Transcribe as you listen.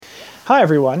Hi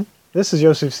everyone, this is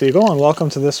Yosef Siegel and welcome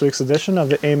to this week's edition of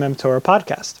the Torah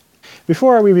podcast.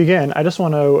 Before we begin, I just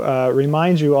want to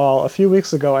remind you all, a few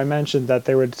weeks ago I mentioned that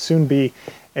there would soon be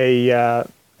a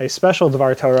special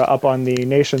Dvar Torah up on the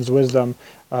Nation's Wisdom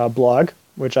blog,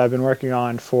 which I've been working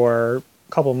on for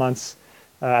a couple months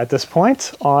at this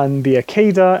point, on the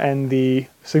Akedah and the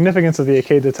significance of the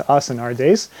Akedah to us in our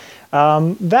days.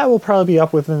 That will probably be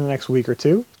up within the next week or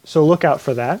two, so look out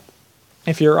for that.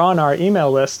 If you're on our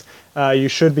email list, you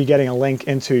should be getting a link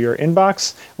into your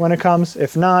inbox when it comes.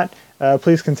 If not,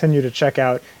 please continue to check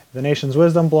out the Nation's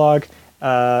Wisdom blog.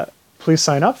 Please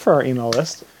sign up for our email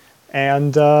list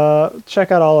and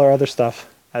check out all our other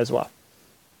stuff as well.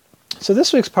 So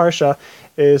this week's Parsha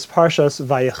is Parshas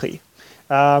Vayechi,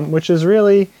 which is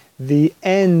really the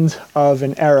end of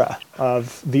an era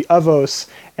of the Avos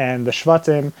and the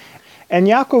Shvatim. And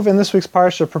Yaakov in this week's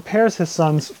Parsha prepares his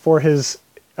sons for his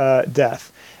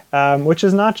death, which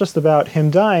is not just about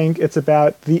him dying, it's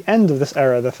about the end of this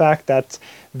era, the fact that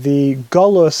the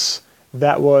Golus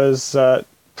that was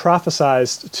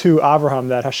prophesized to Abraham,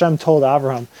 that Hashem told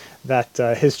Abraham that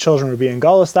his children would be in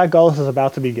Golus, that Golus is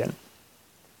about to begin.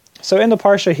 So in the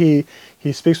Parsha,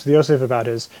 he speaks with Yosef about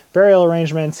his burial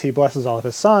arrangements, he blesses all of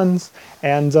his sons,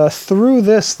 and through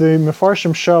this, the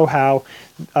Mefarshim show how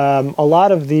a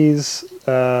lot of these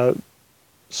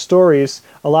stories,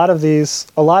 a lot of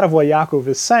what Yaakov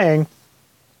is saying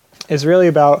is really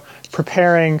about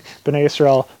preparing Bnei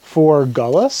Yisrael for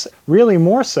Galus, really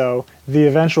more so the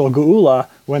eventual Geula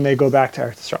when they go back to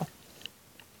Eretz Yisrael.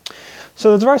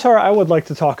 So the Dvar Torah I would like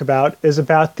to talk about is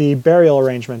about the burial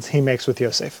arrangements he makes with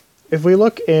Yosef. If we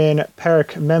look in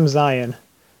Perek Mem Zayin,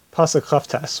 Pasuk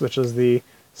Chavtes, which is the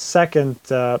second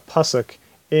Pasuk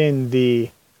in the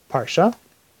Parsha,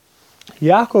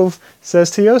 Yaakov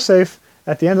says to Yosef,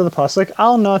 at the end of the pasuk,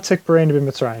 "Al na tikbareinu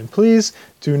b'Mitzrayim." Please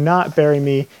do not bury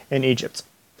me in Egypt.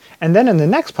 And then in the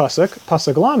next pasuk,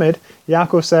 pasuk Lamed,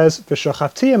 Yaakov says,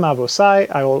 "V'shochavti im avosai."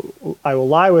 I will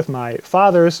lie with my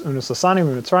fathers. Unusasani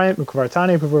b'Mitzrayim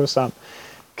ukvartani b'Vurusam.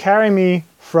 Carry me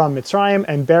from Mitzrayim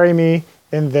and bury me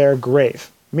in their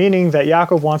grave. Meaning that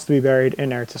Yaakov wants to be buried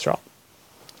in Eretz Yisrael.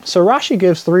 So Rashi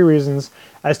gives three reasons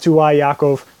as to why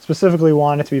Yaakov specifically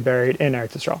wanted to be buried in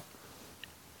Eretz Yisrael.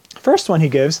 First one he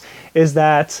gives is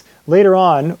that later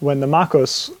on, when the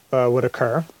Makos would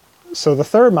occur, so the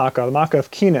third Makkah, the Makkah of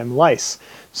Kinim, lice,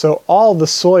 so all the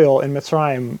soil in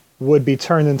Mitzrayim would be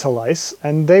turned into lice,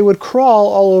 and they would crawl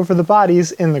all over the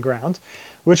bodies in the ground,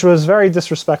 which was very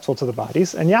disrespectful to the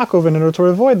bodies, and Yaakov, in order to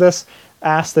avoid this,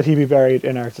 asked that he be buried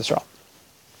in Eretz Yisrael.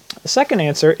 The second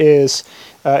answer is,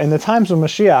 in the times of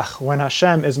Mashiach, when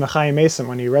Hashem is Mechayim Mesim,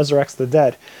 when he resurrects the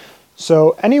dead,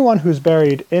 so anyone who's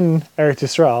buried in Eretz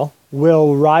Yisrael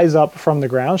will rise up from the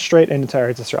ground straight into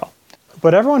Eretz Yisrael.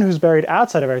 But everyone who's buried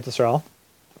outside of Eretz Yisrael,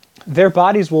 their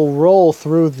bodies will roll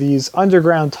through these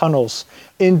underground tunnels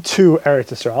into Eretz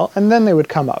Yisrael, and then they would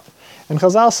come up. And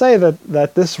Chazal say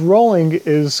that this rolling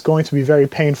is going to be very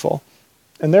painful.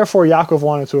 And therefore Yaakov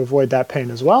wanted to avoid that pain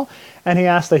as well, and he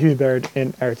asked that he be buried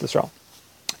in Eretz Yisrael.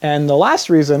 And the last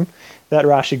reason that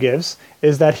Rashi gives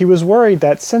is that he was worried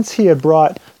that since he had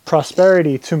brought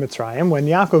prosperity to Mitzrayim, when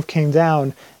Yaakov came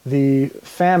down, the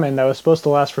famine that was supposed to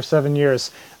last for 7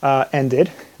 years ended.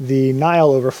 The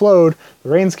Nile overflowed, the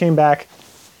rains came back,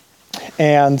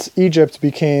 and Egypt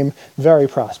became very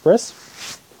prosperous.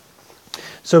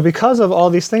 So because of all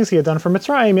these things he had done for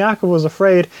Mitzrayim, Yaakov was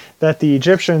afraid that the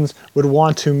Egyptians would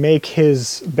want to make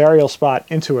his burial spot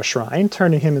into a shrine,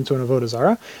 turning him into an avodah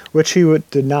zarah, which he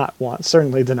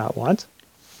certainly did not want.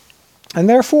 And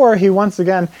therefore, he once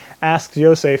again asked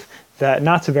Yosef that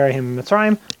not to bury him in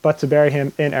Mitzrayim, but to bury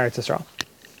him in Eretz Yisrael.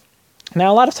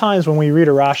 Now, a lot of times when we read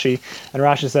a Rashi, and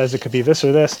Rashi says it could be this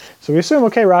or this, so we assume,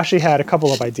 okay, Rashi had a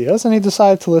couple of ideas, and he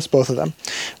decided to list both of them.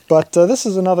 But this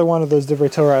is another one of those Divrei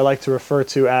Torah I like to refer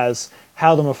to as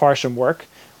how the Mefarshim work,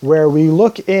 where we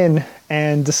look in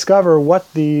and discover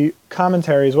what the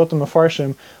commentaries, what the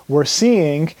Mefarshim were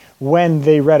seeing when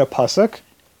they read a pasuk,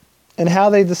 and how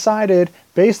they decided,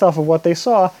 based off of what they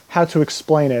saw, how to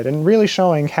explain it, and really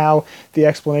showing how the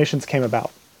explanations came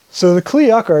about. So the Kli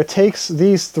Yakar takes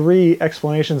these three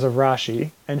explanations of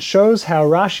Rashi and shows how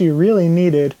Rashi really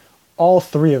needed all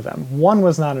three of them. One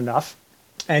was not enough,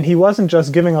 and he wasn't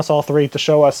just giving us all three to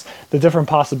show us the different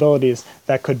possibilities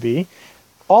that could be.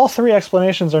 All three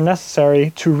explanations are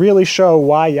necessary to really show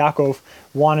why Yaakov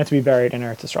wanted to be buried in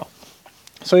Eretz Yisrael.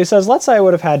 So he says, let's say I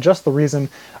would have had just the reason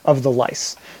of the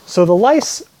lice. So the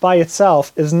lice by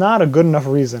itself is not a good enough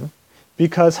reason,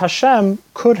 because Hashem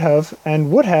could have and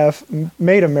would have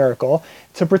made a miracle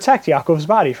to protect Yaakov's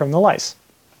body from the lice.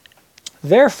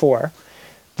 Therefore,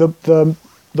 the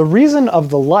the reason of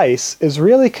the lice is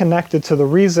really connected to the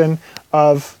reason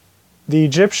of the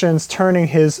Egyptians turning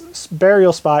his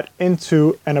burial spot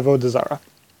into an avodah zarah.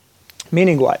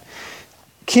 Meaning what?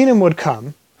 Kinim would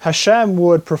come, Hashem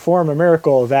would perform a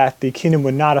miracle that the Kinim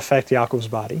would not affect Yaakov's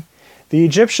body. The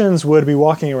Egyptians would be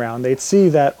walking around, they'd see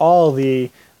that all the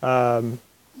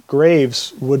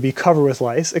graves would be covered with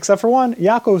lice, except for one,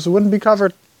 Yaakov's wouldn't be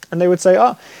covered. And they would say,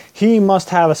 oh, he must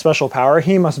have a special power,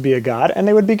 he must be a god, and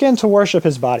they would begin to worship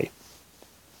his body.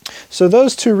 So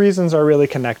those two reasons are really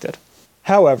connected.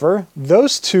 However,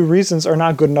 those two reasons are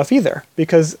not good enough either,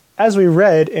 because as we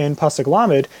read in Pasuk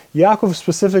Lamed, Yaakov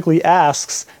specifically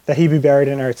asks that he be buried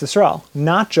in Eretz Yisrael,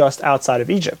 not just outside of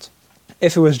Egypt.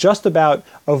 If it was just about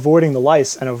avoiding the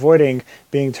lice and avoiding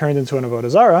being turned into an avodah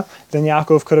zarah, then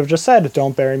Yaakov could have just said,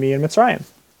 don't bury me in Mitzrayim.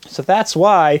 So that's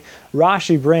why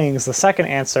Rashi brings the second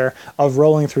answer of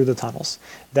rolling through the tunnels.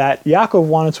 That Yaakov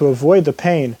wanted to avoid the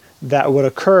pain that would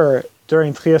occur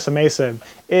during Tchias HaMesim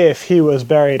if he was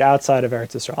buried outside of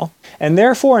Eretz Yisrael. And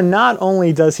therefore, not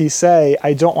only does he say,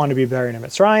 I don't want to be buried in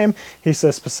Mitzrayim, he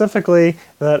says specifically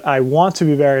that I want to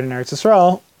be buried in Eretz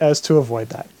Yisrael as to avoid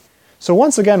that. So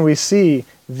once again, we see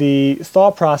the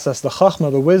thought process, the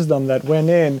chachma, the wisdom that went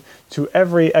in to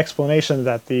every explanation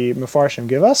that the Mefarshim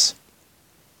give us.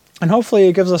 And hopefully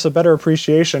it gives us a better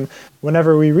appreciation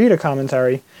whenever we read a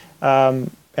commentary and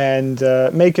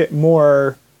make it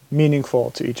more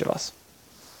meaningful to each of us.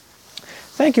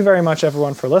 Thank you very much,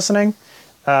 everyone, for listening.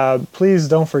 Please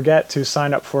don't forget to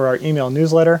sign up for our email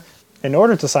newsletter. In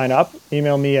order to sign up,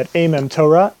 email me at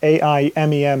aimemtorah,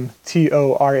 AIMEMTORAH,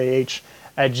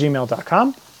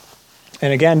 @gmail.com.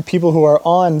 And again, people who are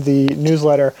on the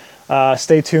newsletter,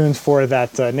 stay tuned for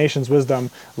that Nation's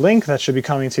Wisdom link that should be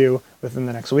coming to you within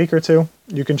the next week or two.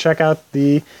 You can check out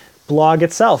the blog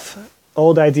itself,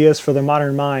 Old Ideas for the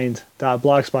Modern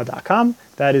Mind.blogspot.com.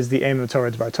 That is the Aim of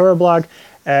Torah Dvar Torah blog.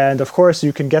 And of course,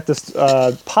 you can get this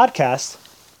podcast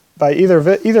by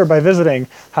either by visiting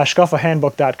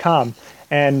hashkafahandbook.com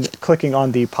and clicking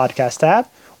on the podcast tab,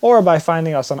 or by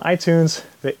finding us on iTunes,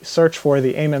 search for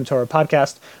the Aim Torah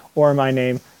podcast, or my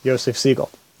name, Yosef Siegel.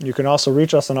 You can also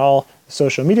reach us on all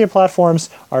social media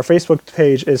platforms. Our Facebook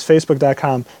page is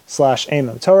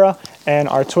facebook.com/AimemTorah, and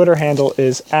our Twitter handle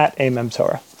is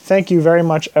 @AimemTorah. Thank you very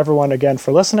much, everyone, again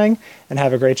for listening, and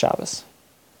have a great Shabbos.